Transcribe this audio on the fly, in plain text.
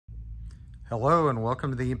Hello and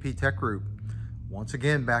welcome to the EMP Tech Group. Once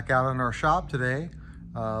again, back out in our shop today,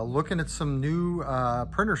 looking at some new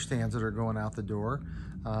printer stands that are going out the door.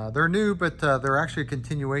 They're new, but they're actually a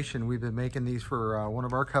continuation. We've been making these for one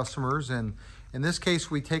of our customers, and in this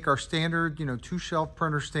case, we take our standard, 2-shelf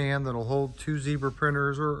printer stand that'll hold 2 Zebra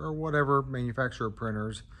printers or whatever manufacturer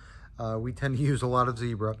printers. We tend to use a lot of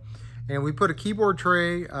Zebra, and we put a keyboard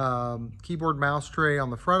tray, keyboard mouse tray on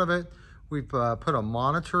the front of it. We've put a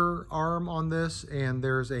monitor arm on this, and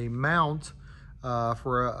there's a mount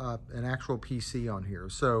for an actual PC on here.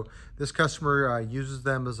 So this customer uses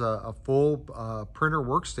them as a full printer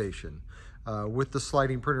workstation with the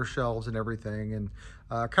sliding printer shelves and everything. And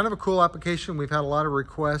kind of a cool application. We've had a lot of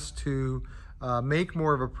requests to make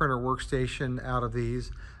more of a printer workstation out of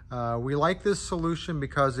these. We like this solution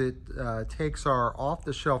because it takes our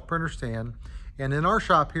off-the-shelf printer stand, and in our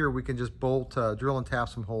shop here, we can just bolt, drill and tap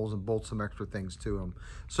some holes and bolt some extra things to them.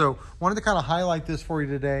 So wanted to kind of highlight this for you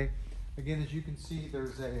today. Again, as you can see,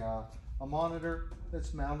 there's a monitor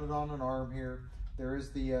that's mounted on an arm here. There is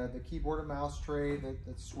the keyboard and mouse tray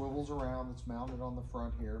that swivels around, that's mounted on the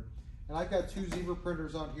front here. And I've got 2 Zebra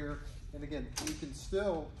printers on here. And again, you can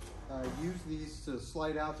still use these to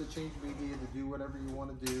slide out, to change media, to do whatever you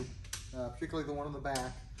want to do, particularly the one on the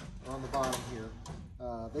back or on the bottom here.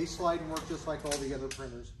 They slide and work just like all the other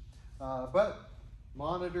printers. But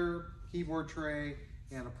monitor, keyboard tray,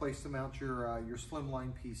 and a place to mount your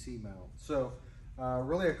slimline PC mount. So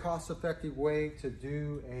really a cost-effective way to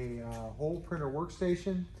do a whole printer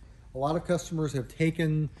workstation. A lot of customers have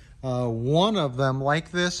taken one of them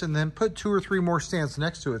like this and then put 2 or 3 more stands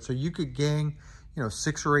next to it. So you could gang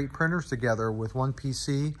 6 or 8 printers together with one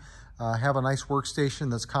PC, have a nice workstation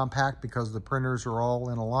that's compact because the printers are all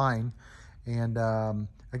in a line. And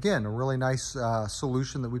again, a really nice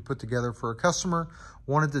solution that we put together for a customer.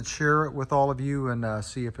 Wanted to share it with all of you and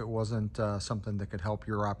see if it wasn't something that could help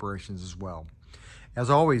your operations as well. As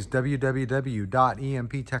always,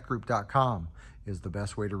 www.emptechgroup.com is the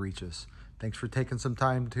best way to reach us. Thanks for taking some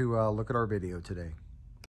time to look at our video today.